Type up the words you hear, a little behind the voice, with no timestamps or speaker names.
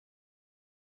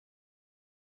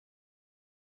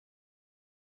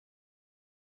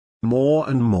more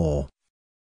and more.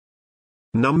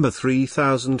 Number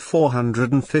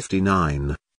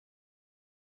 3459.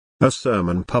 A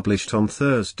sermon published on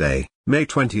Thursday, May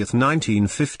 20,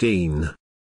 1915.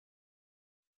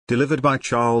 Delivered by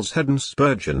Charles Haddon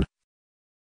Spurgeon.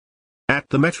 At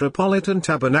the Metropolitan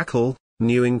Tabernacle,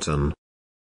 Newington.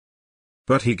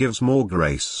 But he gives more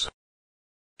grace.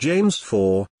 James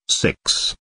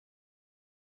 4:6.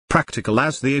 Practical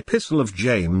as the epistle of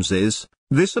James is,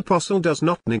 this apostle does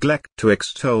not neglect to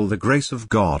extol the grace of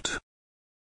God.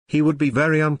 He would be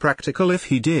very unpractical if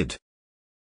he did.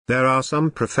 There are some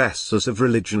professors of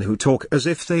religion who talk as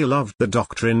if they loved the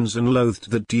doctrines and loathed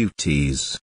the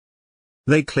duties.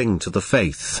 They cling to the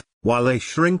faith, while they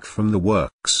shrink from the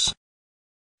works.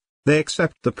 They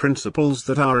accept the principles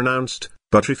that are announced,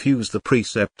 but refuse the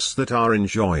precepts that are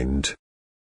enjoined.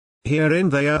 Herein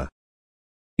they err.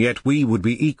 Yet we would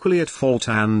be equally at fault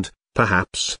and,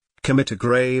 perhaps, commit a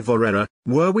graver error,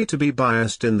 were we to be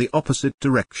biased in the opposite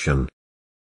direction.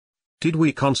 Did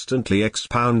we constantly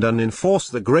expound and enforce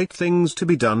the great things to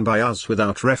be done by us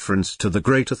without reference to the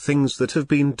greater things that have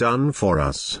been done for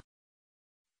us?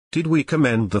 Did we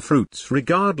commend the fruits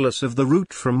regardless of the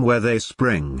root from where they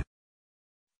spring?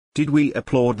 Did we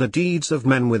applaud the deeds of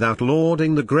men without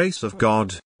lauding the grace of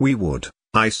God, we would,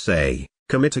 I say,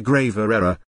 commit a graver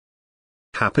error.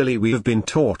 Happily we have been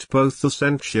taught both the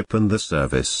saintship and the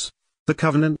service, the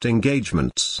covenant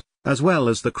engagements, as well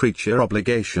as the creature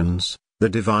obligations, the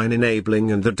divine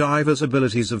enabling and the divers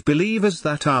abilities of believers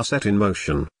that are set in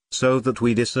motion, so that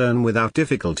we discern without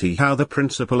difficulty how the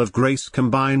principle of grace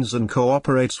combines and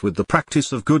cooperates with the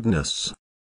practice of goodness.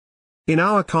 In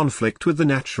our conflict with the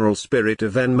natural spirit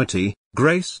of enmity,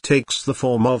 grace takes the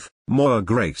form of more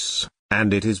grace,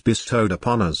 and it is bestowed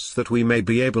upon us that we may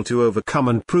be able to overcome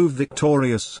and prove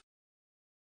victorious.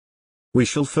 We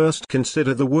shall first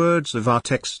consider the words of our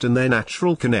text in their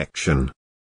natural connection.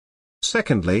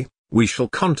 Secondly, we shall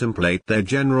contemplate their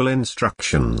general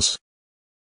instructions.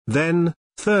 Then,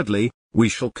 thirdly, we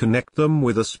shall connect them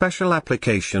with a special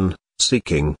application,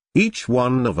 seeking, each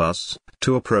one of us,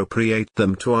 to appropriate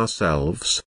them to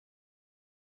ourselves.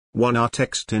 1. Our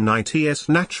text in its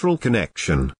natural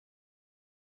connection.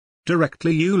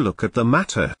 Directly you look at the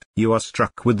matter, you are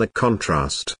struck with the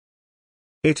contrast.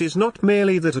 It is not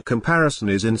merely that a comparison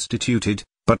is instituted,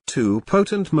 but two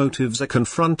potent motives are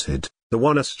confronted, the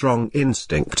one a strong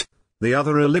instinct, the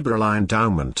other a liberal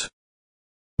endowment.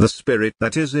 The spirit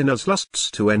that is in us lusts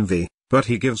to envy, but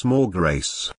he gives more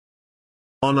grace.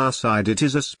 On our side it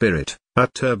is a spirit, a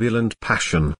turbulent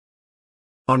passion.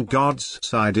 On God's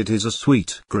side it is a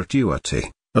sweet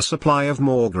gratuity, a supply of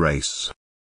more grace.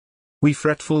 We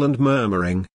fretful and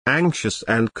murmuring, anxious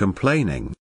and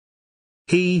complaining.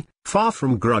 He, far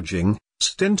from grudging,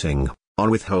 stinting, on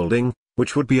withholding,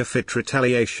 which would be a fit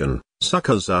retaliation,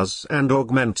 succors us and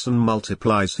augments and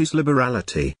multiplies his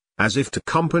liberality, as if to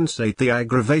compensate the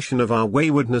aggravation of our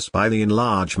waywardness by the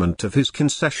enlargement of his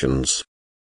concessions.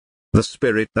 The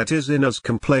spirit that is in us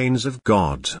complains of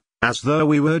God, as though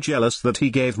we were jealous that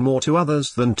he gave more to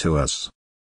others than to us.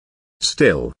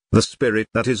 Still, the spirit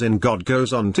that is in God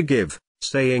goes on to give,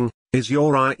 saying, Is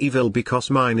your eye evil because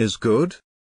mine is good?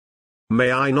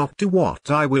 May I not do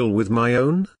what I will with my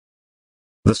own?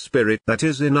 The spirit that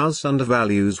is in us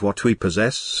undervalues what we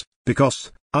possess,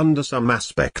 because, under some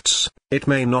aspects, it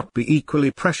may not be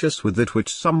equally precious with that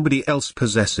which somebody else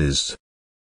possesses.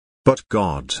 But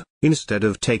God, instead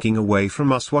of taking away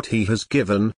from us what he has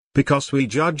given, because we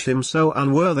judge him so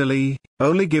unworthily,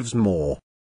 only gives more.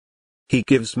 He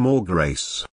gives more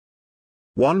grace.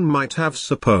 One might have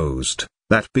supposed,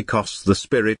 that because the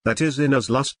spirit that is in us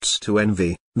lusts to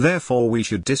envy, therefore we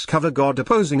should discover God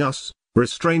opposing us,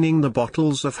 restraining the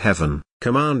bottles of heaven,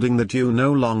 commanding the dew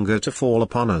no longer to fall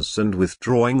upon us and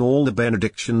withdrawing all the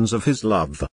benedictions of his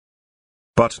love.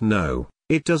 But no,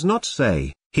 it does not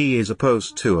say, he is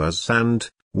opposed to us and,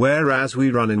 whereas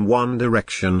we run in one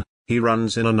direction, he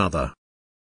runs in another.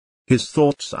 His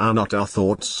thoughts are not our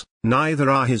thoughts, neither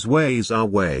are his ways our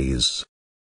ways.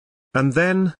 And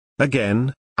then,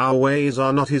 again, our ways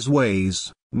are not his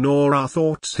ways, nor our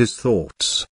thoughts his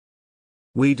thoughts.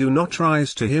 We do not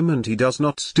rise to him and he does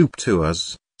not stoop to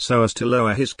us, so as to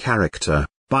lower his character,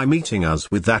 by meeting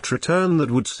us with that return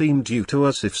that would seem due to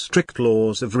us if strict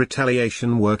laws of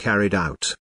retaliation were carried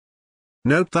out.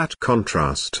 Note that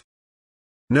contrast.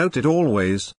 Note it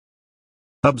always.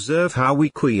 Observe how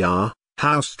weak we are,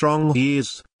 how strong he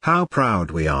is, how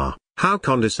proud we are, how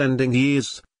condescending he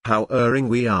is, how erring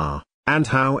we are, and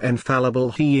how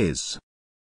infallible he is.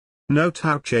 Note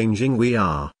how changing we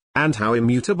are, and how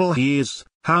immutable he is,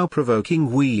 how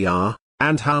provoking we are,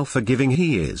 and how forgiving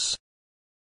he is.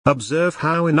 Observe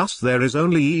how in us there is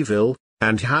only evil,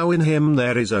 and how in him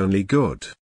there is only good.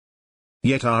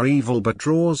 Yet our evil but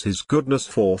draws his goodness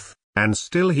forth, and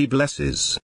still he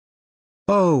blesses.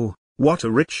 Oh, what a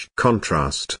rich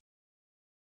contrast!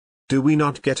 Do we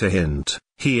not get a hint,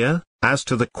 here, as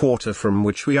to the quarter from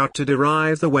which we are to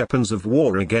derive the weapons of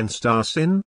war against our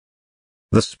sin?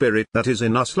 The spirit that is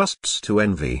in us lusts to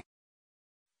envy.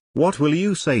 What will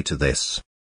you say to this?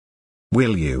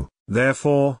 Will you,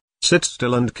 therefore, sit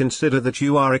still and consider that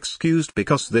you are excused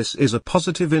because this is a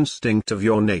positive instinct of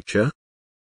your nature?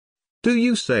 Do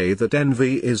you say that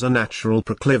envy is a natural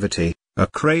proclivity, a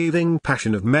craving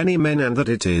passion of many men, and that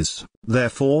it is,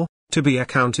 therefore, to be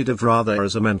accounted of rather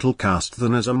as a mental cast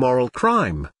than as a moral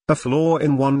crime, a flaw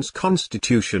in one's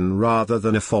constitution rather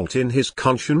than a fault in his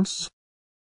conscience?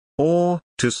 Or,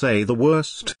 to say the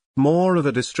worst, more of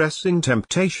a distressing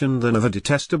temptation than of a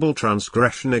detestable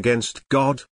transgression against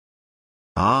God?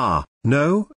 Ah,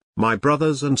 no, my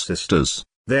brothers and sisters,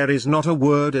 there is not a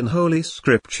word in Holy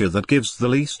Scripture that gives the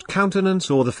least countenance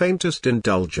or the faintest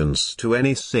indulgence to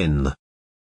any sin.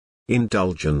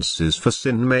 Indulgences for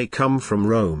sin may come from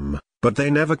Rome, but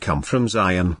they never come from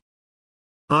Zion.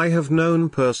 I have known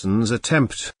persons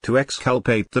attempt to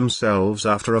exculpate themselves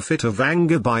after a fit of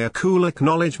anger by a cool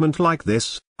acknowledgment like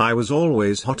this: I was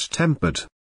always hot-tempered.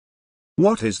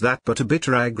 What is that but a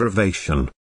bitter aggravation?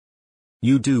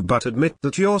 You do but admit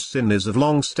that your sin is of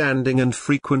long-standing and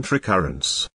frequent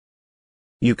recurrence.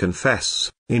 You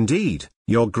confess, indeed,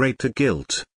 your greater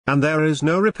guilt, and there is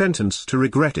no repentance to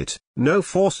regret it, no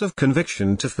force of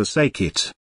conviction to forsake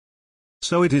it.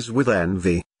 So it is with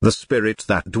envy. The spirit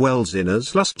that dwells in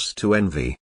us lusts to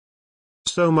envy.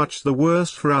 So much the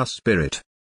worse for our spirit.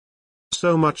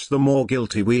 So much the more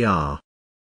guilty we are.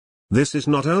 This is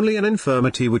not only an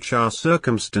infirmity which our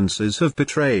circumstances have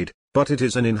betrayed, but it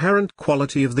is an inherent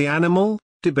quality of the animal,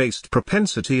 debased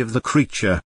propensity of the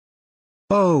creature.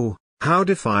 Oh, how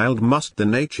defiled must the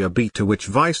nature be to which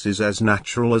vice is as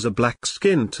natural as a black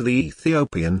skin to the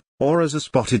Ethiopian, or as a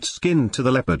spotted skin to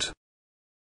the leopard.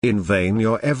 In vain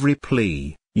your every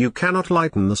plea, you cannot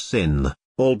lighten the sin,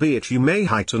 albeit you may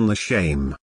heighten the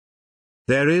shame.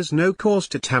 There is no cause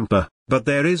to tamper, but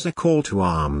there is a call to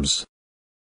arms.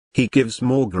 He gives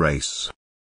more grace.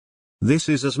 This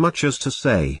is as much as to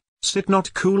say, sit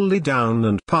not coolly down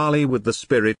and parley with the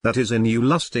spirit that is in you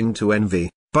lusting to envy,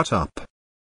 but up.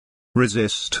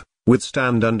 Resist,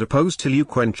 withstand and oppose till you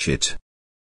quench it.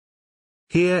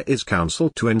 Here is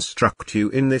counsel to instruct you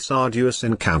in this arduous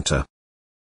encounter.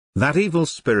 That evil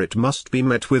spirit must be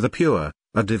met with a pure,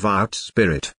 a devout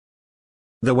spirit.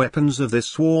 The weapons of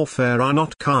this warfare are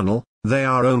not carnal, they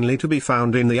are only to be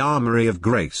found in the armory of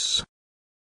grace.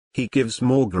 He gives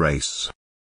more grace.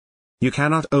 You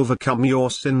cannot overcome your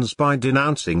sins by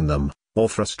denouncing them, or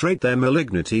frustrate their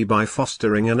malignity by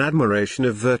fostering an admiration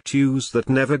of virtues that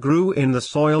never grew in the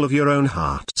soil of your own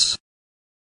hearts.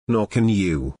 Nor can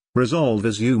you, resolve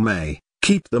as you may,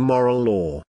 keep the moral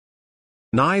law.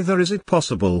 Neither is it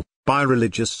possible, by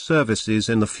religious services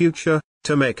in the future,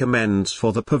 to make amends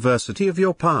for the perversity of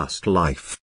your past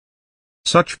life.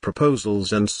 Such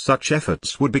proposals and such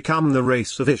efforts would become the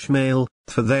race of Ishmael,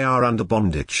 for they are under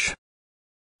bondage.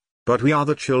 But we are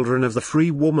the children of the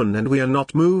free woman, and we are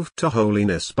not moved to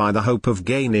holiness by the hope of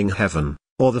gaining heaven,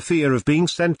 or the fear of being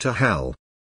sent to hell.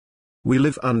 We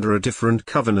live under a different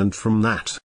covenant from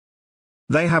that.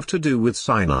 They have to do with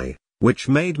Sinai, which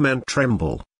made men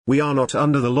tremble. We are not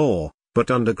under the law, but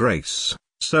under grace,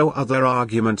 so other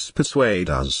arguments persuade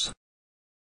us.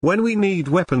 When we need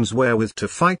weapons wherewith to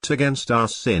fight against our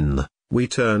sin, we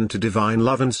turn to divine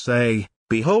love and say,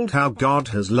 Behold how God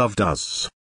has loved us.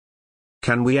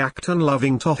 Can we act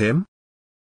unloving to him?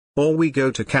 Or we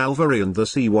go to Calvary and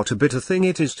see what a bitter thing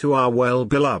it is to our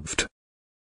well-beloved.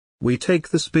 We take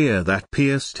the spear that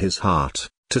pierced his heart,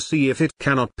 to see if it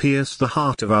cannot pierce the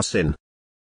heart of our sin.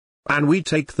 And we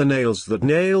take the nails that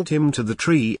nailed him to the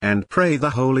tree and pray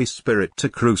the Holy Spirit to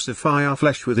crucify our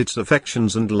flesh with its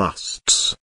affections and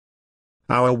lusts.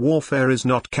 Our warfare is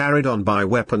not carried on by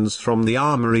weapons from the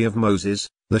armory of Moses.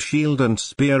 The shield and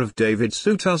spear of David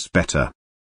suit us better.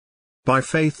 By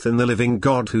faith in the living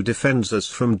God who defends us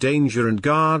from danger and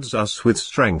guards us with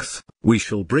strength, we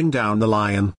shall bring down the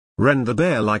lion, rend the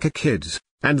bear like a kid,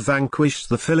 and vanquish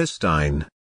the Philistine.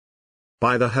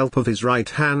 By the help of his right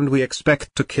hand we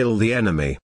expect to kill the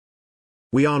enemy.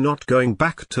 We are not going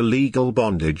back to legal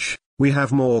bondage, we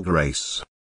have more grace.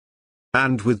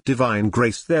 And with divine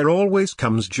grace there always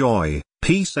comes joy,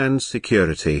 peace and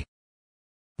security.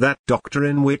 That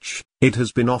doctrine which, it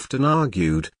has been often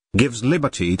argued, gives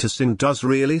liberty to sin does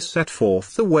really set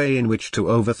forth the way in which to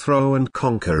overthrow and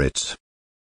conquer it.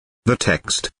 The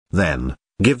text, then,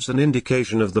 gives an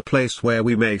indication of the place where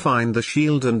we may find the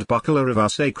shield and buckler of our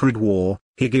sacred war.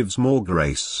 He gives more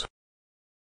grace.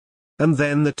 And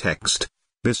then the text,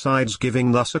 besides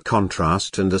giving thus a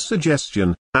contrast and a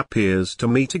suggestion, appears to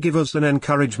me to give us an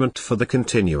encouragement for the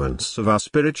continuance of our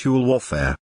spiritual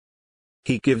warfare.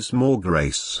 He gives more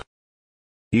grace.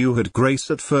 You had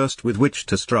grace at first with which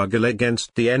to struggle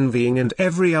against the envying and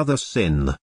every other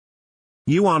sin.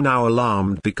 You are now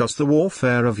alarmed because the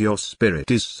warfare of your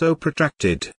spirit is so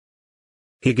protracted.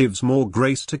 He gives more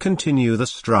grace to continue the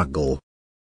struggle.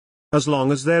 As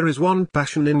long as there is one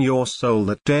passion in your soul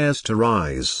that dares to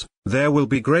rise, there will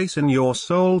be grace in your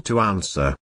soul to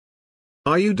answer.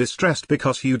 Are you distressed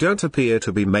because you don't appear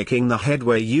to be making the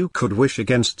headway you could wish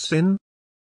against sin?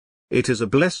 It is a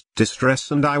blessed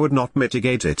distress and I would not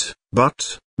mitigate it,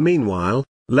 but, meanwhile,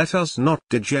 let us not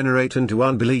degenerate into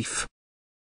unbelief.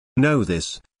 Know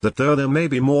this, that though there may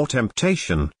be more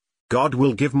temptation, God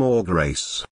will give more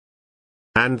grace.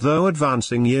 And though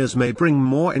advancing years may bring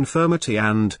more infirmity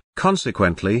and,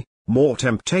 consequently, more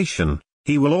temptation,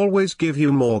 He will always give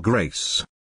you more grace.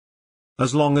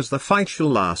 As long as the fight shall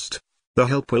last, the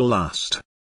help will last.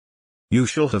 You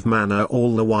shall have manna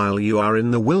all the while you are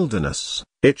in the wilderness,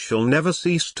 it shall never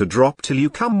cease to drop till you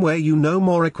come where you no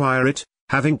more require it,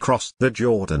 having crossed the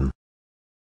Jordan.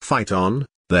 Fight on,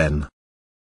 then.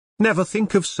 Never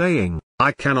think of saying,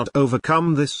 I cannot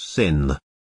overcome this sin.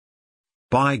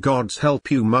 By God's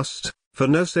help you must, for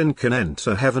no sin can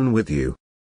enter heaven with you.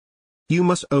 You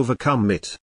must overcome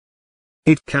it.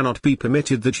 It cannot be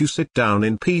permitted that you sit down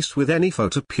in peace with any foe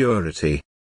to purity.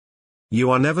 You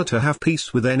are never to have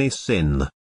peace with any sin.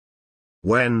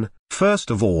 When, first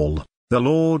of all, the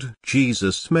Lord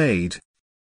Jesus made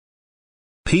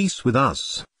peace with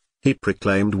us, He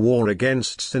proclaimed war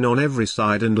against sin on every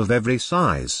side and of every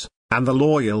size, and the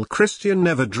loyal Christian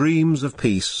never dreams of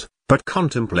peace, but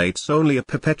contemplates only a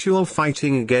perpetual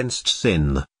fighting against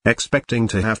sin, expecting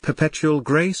to have perpetual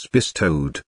grace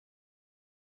bestowed.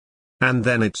 And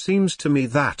then it seems to me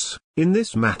that, in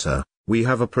this matter, we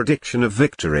have a prediction of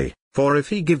victory, for if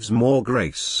He gives more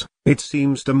grace, it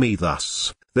seems to me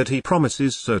thus, that He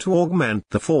promises so to augment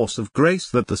the force of grace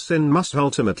that the sin must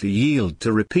ultimately yield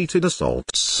to repeated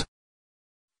assaults.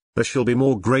 There shall be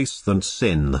more grace than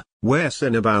sin, where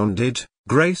sin abounded,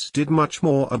 grace did much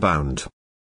more abound.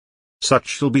 Such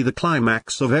shall be the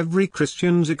climax of every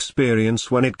Christian's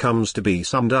experience when it comes to be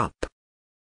summed up.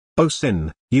 O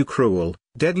sin, you cruel,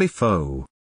 deadly foe!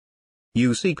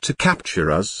 You seek to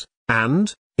capture us,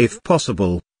 and, if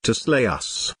possible, to slay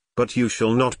us, but you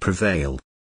shall not prevail.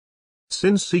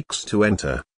 Sin seeks to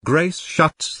enter, grace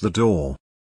shuts the door.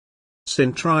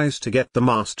 Sin tries to get the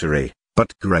mastery,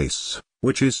 but grace,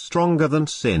 which is stronger than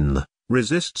sin,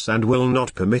 resists and will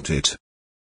not permit it.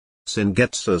 Sin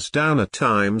gets us down at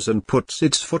times and puts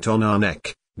its foot on our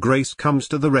neck, grace comes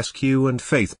to the rescue and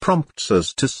faith prompts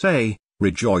us to say,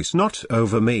 Rejoice not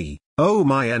over me, O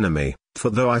my enemy, for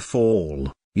though I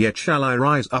fall, yet shall I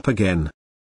rise up again.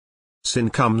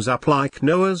 Sin comes up like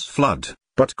Noah's flood,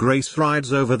 but grace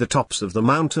rides over the tops of the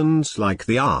mountains like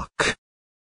the ark.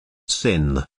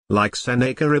 Sin, like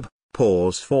Sennacherib,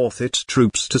 pours forth its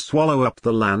troops to swallow up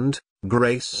the land,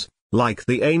 grace, like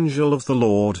the angel of the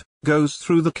Lord, goes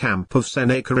through the camp of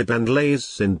Sennacherib and lays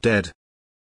sin dead.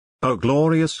 O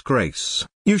glorious grace,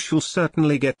 you shall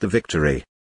certainly get the victory.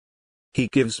 He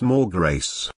gives more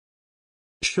grace.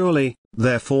 Surely,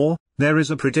 therefore, there is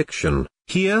a prediction,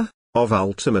 here, of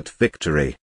ultimate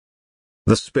victory.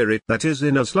 The spirit that is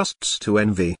in us lusts to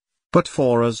envy, but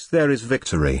for us there is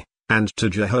victory, and to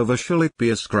Jehovah shall it be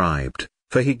ascribed,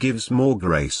 for He gives more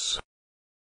grace.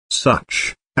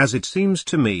 Such, as it seems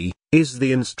to me, is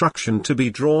the instruction to be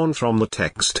drawn from the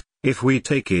text, if we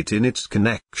take it in its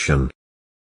connection.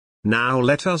 Now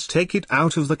let us take it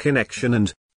out of the connection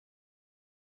and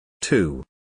 2.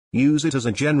 Use it as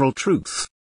a general truth.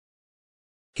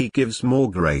 He gives more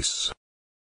grace.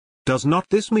 Does not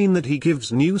this mean that He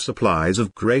gives new supplies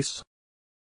of grace?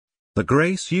 The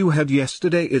grace you had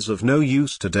yesterday is of no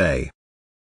use today.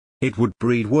 It would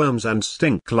breed worms and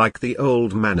stink like the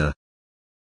old manna.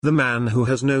 The man who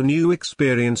has no new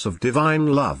experience of divine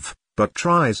love, but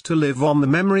tries to live on the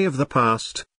memory of the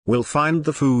past, will find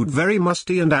the food very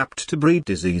musty and apt to breed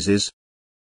diseases.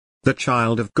 The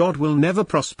child of God will never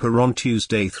prosper on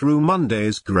Tuesday through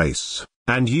Monday's grace,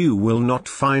 and you will not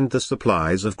find the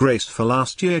supplies of grace for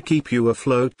last year keep you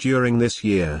afloat during this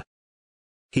year.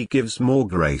 He gives more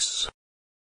grace.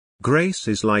 Grace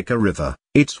is like a river,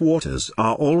 its waters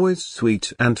are always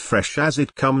sweet and fresh as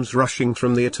it comes rushing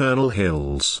from the eternal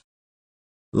hills.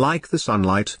 Like the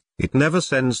sunlight, it never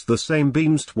sends the same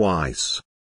beams twice.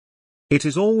 It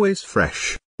is always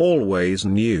fresh, always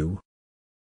new.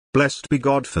 Blessed be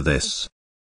God for this.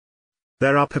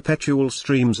 There are perpetual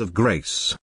streams of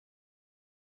grace.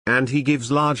 And he gives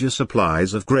larger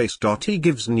supplies of grace. He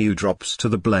gives new drops to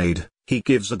the blade, he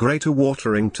gives a greater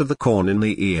watering to the corn in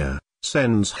the ear,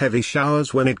 sends heavy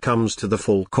showers when it comes to the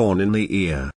full corn in the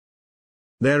ear.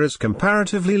 There is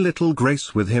comparatively little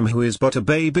grace with him who is but a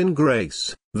babe in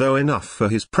grace, though enough for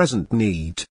his present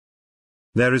need.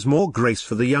 There is more grace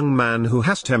for the young man who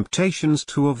has temptations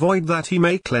to avoid that he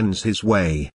may cleanse his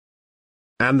way.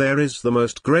 And there is the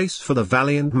most grace for the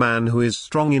valiant man who is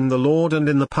strong in the Lord and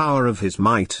in the power of his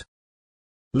might.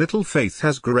 Little faith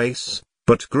has grace,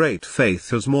 but great faith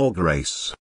has more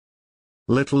grace.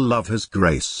 Little love has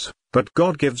grace, but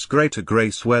God gives greater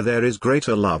grace where there is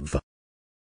greater love.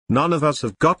 None of us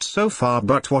have got so far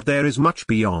but what there is much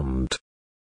beyond.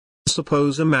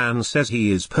 Suppose a man says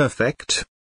he is perfect.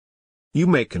 You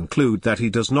may conclude that he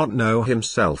does not know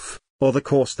himself, or the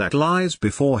course that lies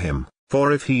before him.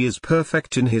 For if he is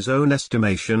perfect in his own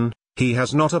estimation, he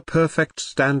has not a perfect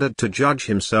standard to judge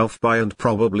himself by, and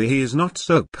probably he is not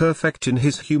so perfect in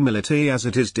his humility as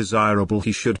it is desirable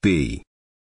he should be.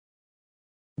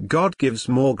 God gives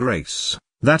more grace,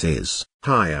 that is,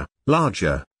 higher,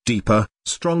 larger, deeper,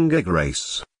 stronger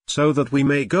grace, so that we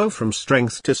may go from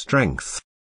strength to strength.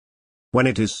 When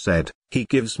it is said, he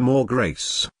gives more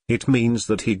grace, it means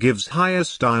that he gives higher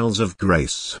styles of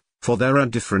grace. For there are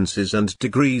differences and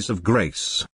degrees of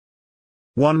grace.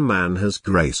 One man has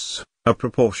grace, a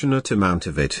proportionate amount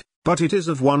of it, but it is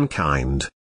of one kind.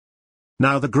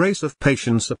 Now the grace of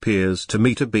patience appears to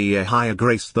me to be a higher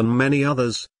grace than many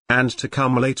others, and to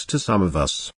come late to some of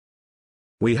us.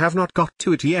 We have not got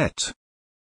to it yet.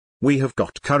 We have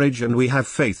got courage and we have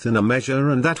faith in a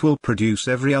measure, and that will produce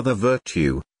every other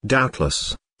virtue,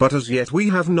 doubtless, but as yet we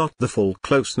have not the full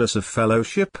closeness of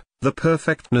fellowship, the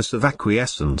perfectness of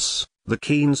acquiescence, the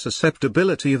keen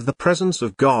susceptibility of the presence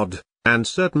of God, and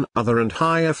certain other and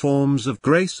higher forms of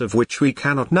grace of which we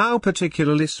cannot now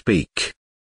particularly speak.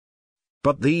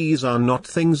 But these are not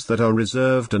things that are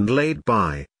reserved and laid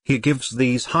by. He gives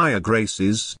these higher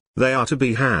graces, they are to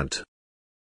be had.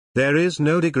 There is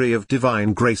no degree of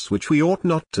divine grace which we ought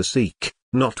not to seek,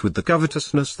 not with the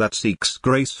covetousness that seeks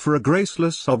grace for a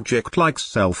graceless object like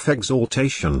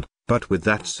self-exaltation, but with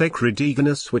that sacred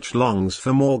eagerness which longs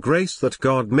for more grace that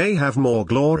God may have more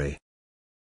glory.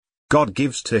 God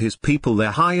gives to his people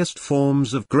their highest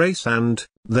forms of grace, and,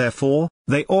 therefore,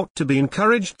 they ought to be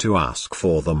encouraged to ask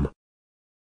for them.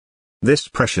 This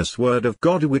precious word of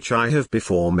God which I have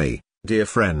before me, dear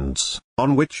friends,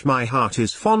 on which my heart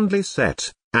is fondly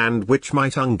set, and which my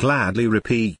tongue gladly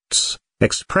repeats,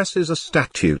 expresses a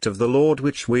statute of the Lord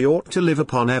which we ought to live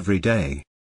upon every day.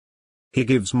 He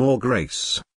gives more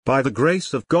grace. By the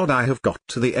grace of God I have got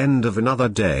to the end of another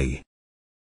day.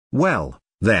 Well,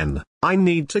 then, I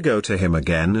need to go to him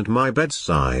again at my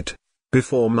bedside,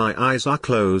 before my eyes are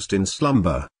closed in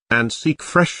slumber, and seek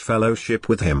fresh fellowship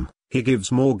with him. He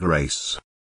gives more grace.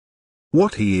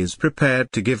 What he is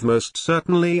prepared to give most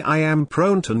certainly I am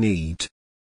prone to need.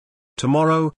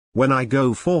 Tomorrow, when I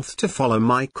go forth to follow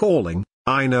my calling,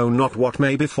 I know not what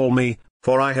may befall me,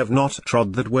 for I have not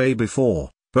trod that way before,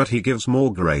 but he gives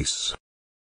more grace.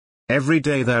 Every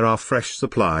day there are fresh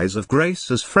supplies of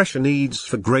grace as fresh needs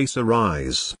for grace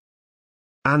arise.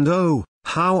 And oh,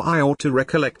 how I ought to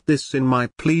recollect this in my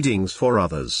pleadings for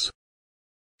others.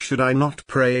 Should I not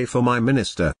pray for my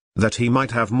minister, that he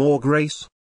might have more grace?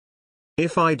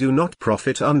 If I do not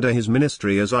profit under his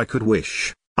ministry as I could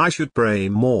wish, I should pray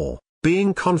more,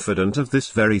 being confident of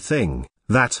this very thing,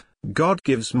 that God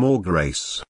gives more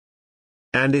grace.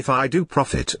 And if I do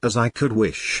profit as I could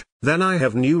wish, then I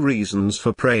have new reasons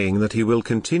for praying that he will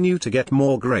continue to get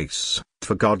more grace,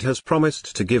 for God has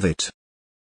promised to give it.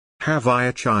 Have I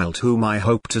a child whom I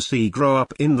hope to see grow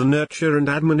up in the nurture and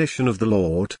admonition of the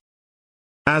Lord?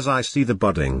 As I see the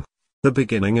budding, the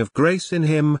beginning of grace in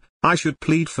him, I should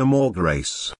plead for more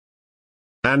grace.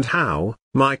 And how,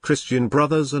 my Christian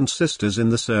brothers and sisters in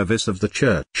the service of the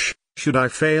church, should I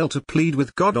fail to plead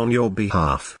with God on your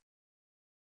behalf?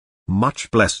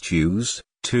 Much blessed Jews,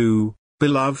 too,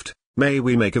 beloved, may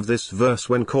we make of this verse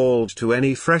when called to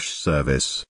any fresh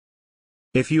service.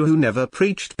 If you who never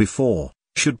preached before,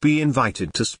 should be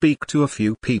invited to speak to a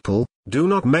few people, do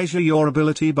not measure your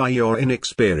ability by your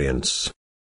inexperience.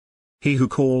 He who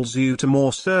calls you to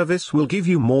more service will give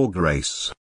you more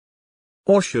grace.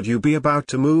 Or should you be about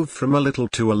to move from a little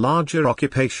to a larger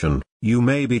occupation, you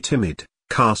may be timid,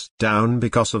 cast down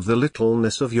because of the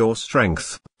littleness of your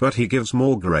strength, but he gives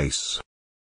more grace.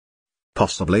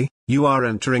 Possibly, you are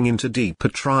entering into deeper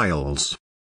trials.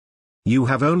 You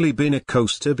have only been a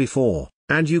coaster before,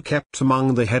 and you kept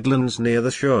among the headlands near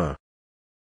the shore.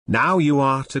 now you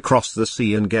are to cross the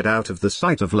sea and get out of the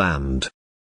sight of land.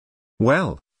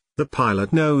 Well, the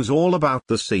pilot knows all about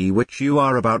the sea which you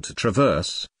are about to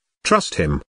traverse. Trust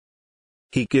him.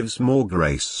 He gives more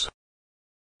grace.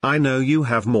 I know you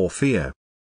have more fear.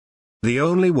 The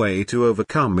only way to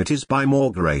overcome it is by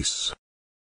more grace.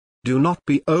 Do not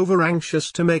be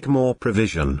over-anxious to make more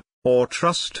provision, or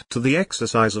trust to the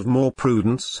exercise of more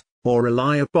prudence, or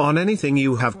rely upon anything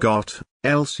you have got,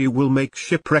 else you will make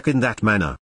shipwreck in that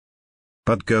manner.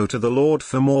 But go to the Lord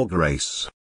for more grace.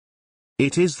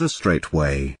 It is the straight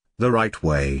way, the right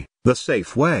way, the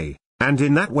safe way, and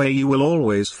in that way you will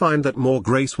always find that more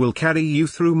grace will carry you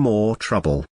through more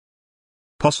trouble.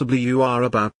 Possibly you are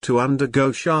about to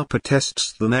undergo sharper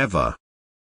tests than ever.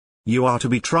 You are to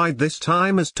be tried this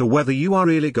time as to whether you are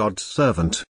really God's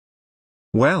servant.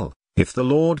 Well, if the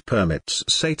Lord permits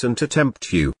Satan to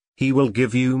tempt you, he will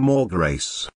give you more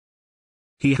grace.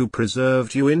 He who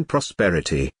preserved you in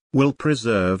prosperity, will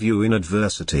preserve you in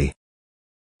adversity.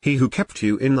 He who kept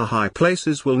you in the high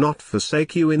places will not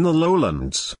forsake you in the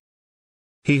lowlands.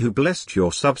 He who blessed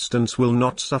your substance will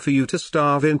not suffer you to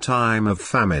starve in time of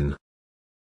famine.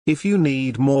 If you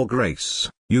need more grace,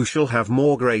 you shall have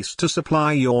more grace to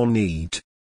supply your need.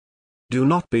 Do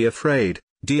not be afraid,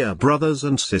 dear brothers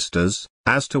and sisters,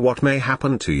 as to what may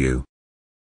happen to you.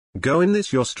 Go in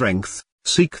this your strength,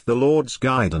 seek the Lord's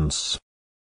guidance.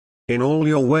 In all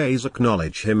your ways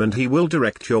acknowledge him and he will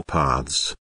direct your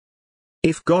paths.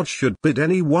 If God should bid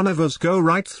any one of us go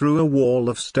right through a wall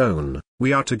of stone,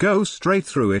 we are to go straight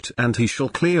through it and he shall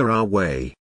clear our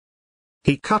way.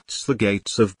 He cuts the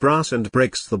gates of brass and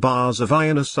breaks the bars of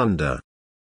iron asunder.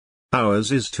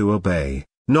 Ours is to obey,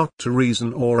 not to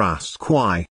reason or ask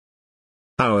why.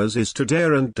 Ours is to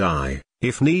dare and die,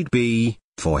 if need be,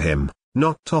 for him,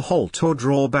 not to halt or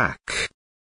draw back.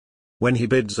 When he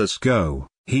bids us go,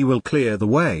 he will clear the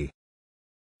way.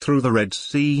 Through the Red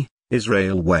Sea,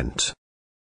 Israel went.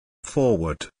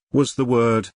 Forward, was the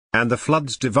word, and the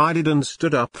floods divided and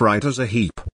stood upright as a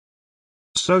heap.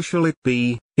 So shall it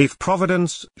be, if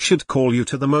Providence should call you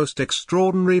to the most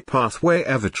extraordinary pathway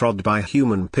ever trod by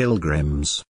human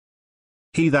pilgrims.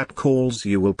 He that calls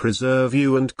you will preserve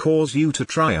you and cause you to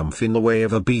triumph in the way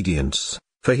of obedience,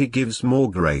 for he gives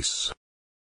more grace.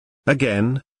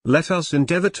 Again, let us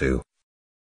endeavor to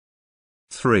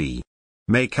 3.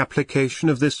 Make application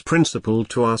of this principle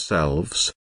to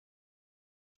ourselves.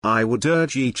 I would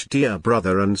urge each dear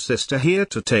brother and sister here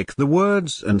to take the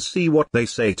words and see what they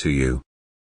say to you.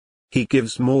 He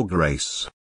gives more grace.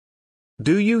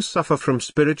 Do you suffer from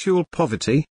spiritual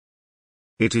poverty?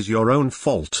 It is your own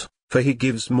fault, for he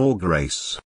gives more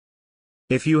grace.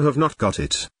 If you have not got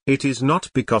it, it is not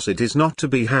because it is not to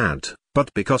be had,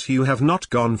 but because you have not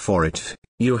gone for it,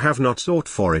 you have not sought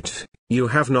for it, you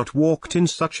have not walked in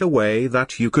such a way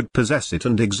that you could possess it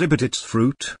and exhibit its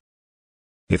fruit.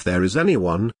 If there is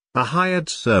anyone, a hired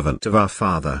servant of our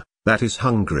Father, that is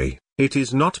hungry, it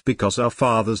is not because our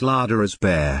Father's larder is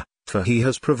bare, for he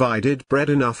has provided bread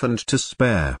enough and to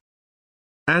spare.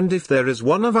 And if there is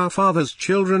one of our Father's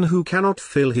children who cannot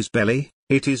fill his belly,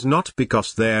 it is not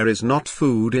because there is not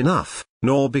food enough,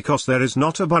 nor because there is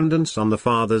not abundance on the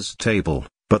Father's table,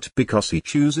 but because he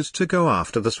chooses to go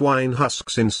after the swine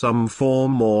husks in some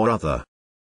form or other.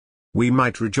 We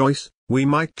might rejoice, we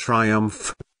might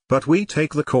triumph, but we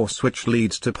take the course which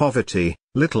leads to poverty,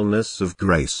 littleness of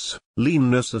grace,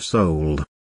 leanness of soul.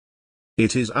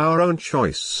 It is our own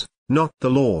choice, not the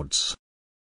Lord's.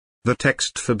 The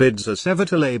text forbids us ever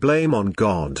to lay blame on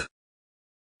God.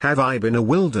 Have I been a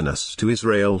wilderness to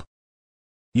Israel?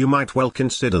 You might well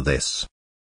consider this.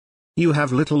 You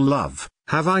have little love,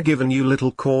 have I given you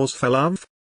little cause for love?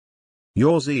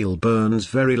 Your zeal burns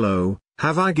very low,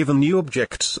 have I given you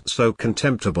objects so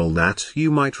contemptible that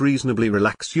you might reasonably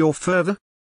relax your fervor?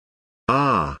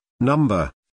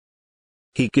 Number.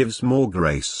 He gives more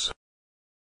grace.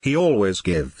 He always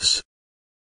gives.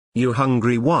 You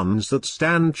hungry ones that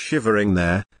stand shivering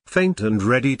there, faint and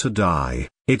ready to die,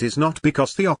 it is not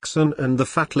because the oxen and the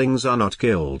fatlings are not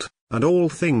killed, and all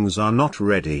things are not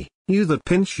ready, you that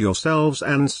pinch yourselves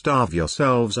and starve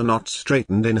yourselves are not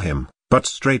straitened in him, but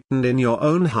straitened in your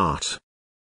own heart.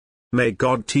 May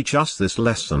God teach us this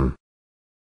lesson.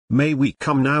 May we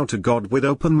come now to God with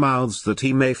open mouths that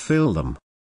he may fill them.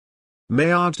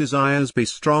 May our desires be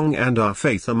strong and our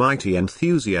faith a mighty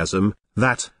enthusiasm,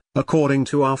 that, according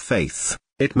to our faith,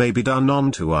 it may be done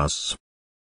unto us.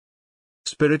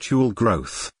 Spiritual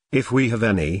growth, if we have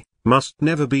any, must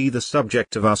never be the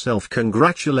subject of our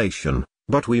self-congratulation,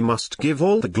 but we must give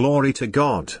all the glory to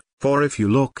God, for if you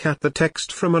look at the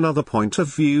text from another point of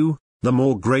view, the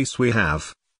more grace we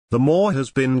have, the more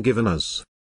has been given us.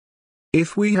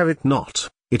 If we have it not,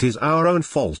 it is our own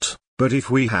fault, but if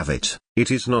we have it,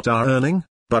 it is not our earning,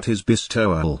 but his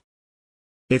bestowal.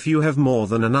 If you have more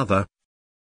than another,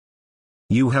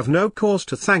 you have no cause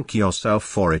to thank yourself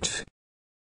for it.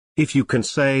 If you can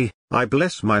say, I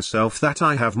bless myself that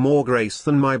I have more grace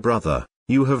than my brother,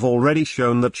 you have already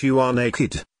shown that you are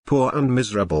naked, poor and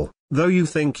miserable, though you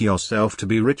think yourself to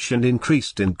be rich and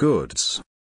increased in goods.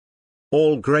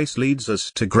 All grace leads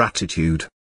us to gratitude.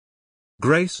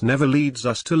 Grace never leads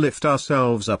us to lift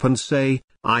ourselves up and say,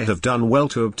 I have done well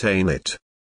to obtain it.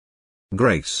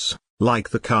 Grace, like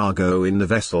the cargo in the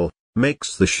vessel,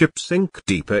 makes the ship sink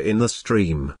deeper in the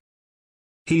stream.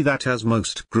 He that has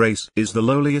most grace is the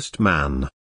lowliest man.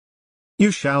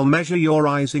 You shall measure your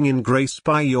rising in grace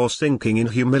by your sinking in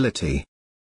humility.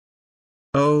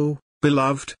 Oh,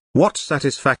 beloved, what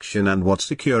satisfaction and what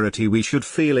security we should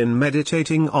feel in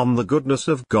meditating on the goodness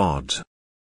of God.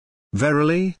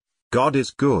 Verily, God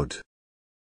is good.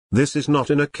 This is not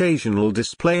an occasional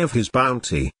display of his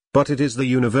bounty, but it is the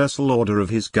universal order of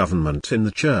his government in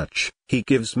the church. He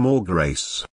gives more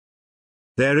grace.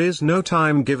 There is no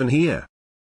time given here.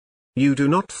 You do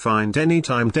not find any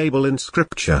timetable in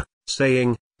Scripture,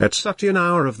 saying, at such an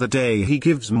hour of the day he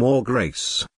gives more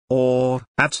grace, or,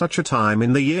 at such a time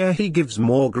in the year he gives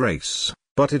more grace,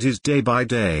 but it is day by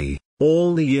day,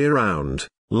 all the year round,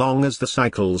 long as the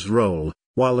cycles roll,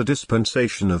 while the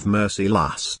dispensation of mercy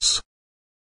lasts.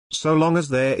 So long as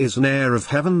there is an heir of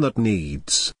heaven that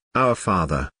needs, our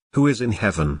Father, who is in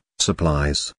heaven,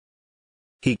 supplies.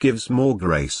 He gives more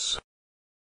grace.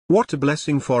 What a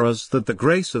blessing for us that the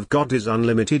grace of God is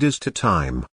unlimited as to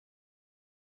time.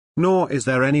 Nor is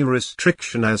there any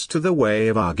restriction as to the way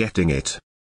of our getting it.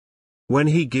 When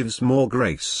he gives more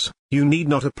grace, you need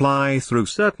not apply through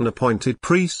certain appointed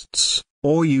priests,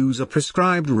 or use a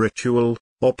prescribed ritual,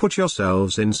 or put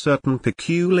yourselves in certain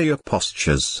peculiar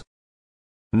postures.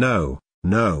 No,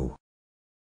 no.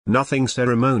 Nothing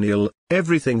ceremonial,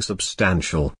 everything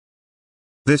substantial.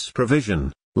 This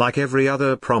provision, like every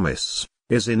other promise,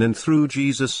 is in and through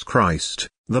Jesus Christ,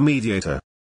 the mediator.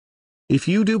 If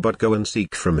you do but go and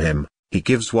seek from him, he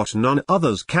gives what none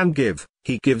others can give,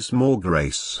 he gives more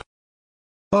grace.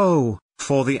 Oh,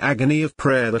 for the agony of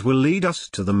prayer that will lead us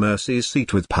to the mercy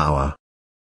seat with power.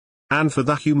 And for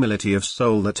the humility of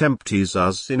soul that empties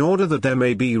us in order that there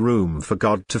may be room for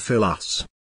God to fill us.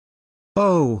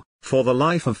 Oh, for the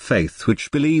life of faith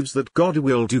which believes that God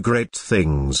will do great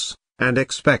things, and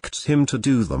expects him to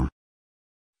do them.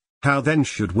 How then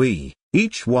should we,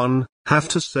 each one, have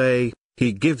to say,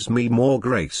 he gives me more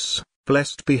grace,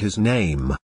 blessed be his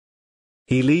name.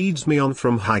 He leads me on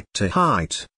from height to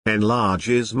height,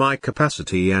 enlarges my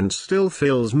capacity and still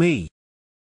fills me.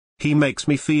 He makes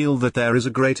me feel that there is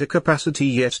a greater capacity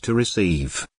yet to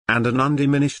receive, and an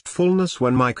undiminished fullness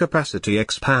when my capacity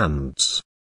expands.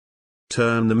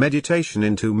 Turn the meditation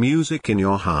into music in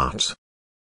your heart.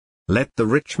 Let the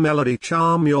rich melody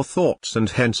charm your thoughts, and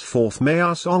henceforth may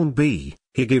our song be,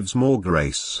 he gives more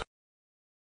grace.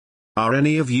 Are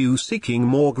any of you seeking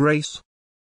more grace?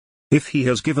 If he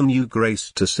has given you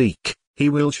grace to seek, he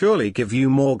will surely give you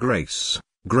more grace,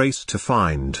 grace to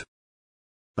find.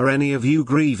 Are any of you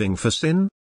grieving for sin?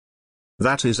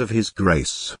 That is of his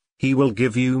grace. He will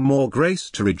give you more grace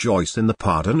to rejoice in the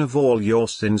pardon of all your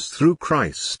sins through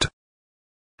Christ.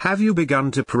 Have you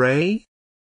begun to pray?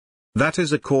 That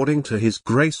is according to his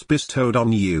grace bestowed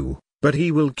on you, but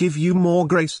he will give you more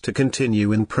grace to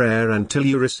continue in prayer until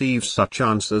you receive such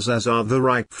answers as are the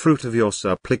ripe fruit of your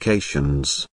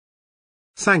supplications.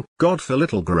 Thank God for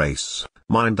little grace,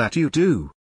 mind that you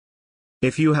do.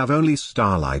 If you have only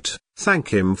starlight, thank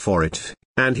him for it,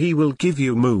 and he will give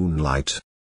you moonlight.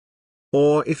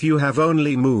 Or if you have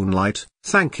only moonlight,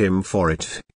 thank him for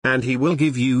it, and he will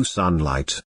give you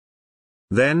sunlight.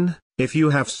 Then, if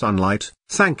you have sunlight,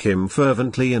 thank him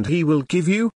fervently, and he will give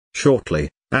you, shortly,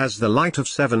 as the light of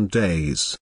 7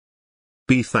 days.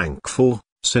 Be thankful,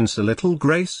 since a little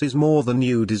grace is more than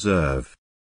you deserve.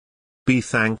 Be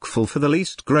thankful for the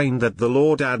least grain that the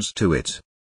Lord adds to it.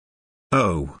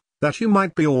 Oh, that you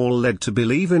might be all led to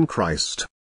believe in Christ.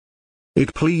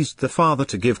 It pleased the Father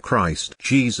to give Christ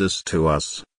Jesus to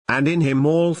us, and in him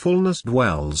all fullness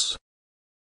dwells.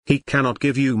 He cannot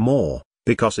give you more,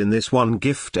 because in this one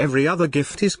gift every other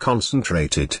gift is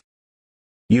concentrated.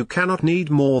 You cannot need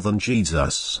more than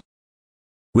Jesus.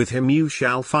 With him you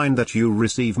shall find that you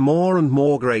receive more and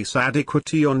more grace adequate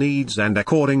to your needs and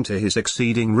according to his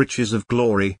exceeding riches of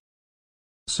glory.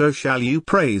 So shall you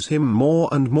praise him more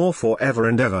and more forever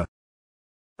and ever.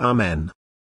 Amen.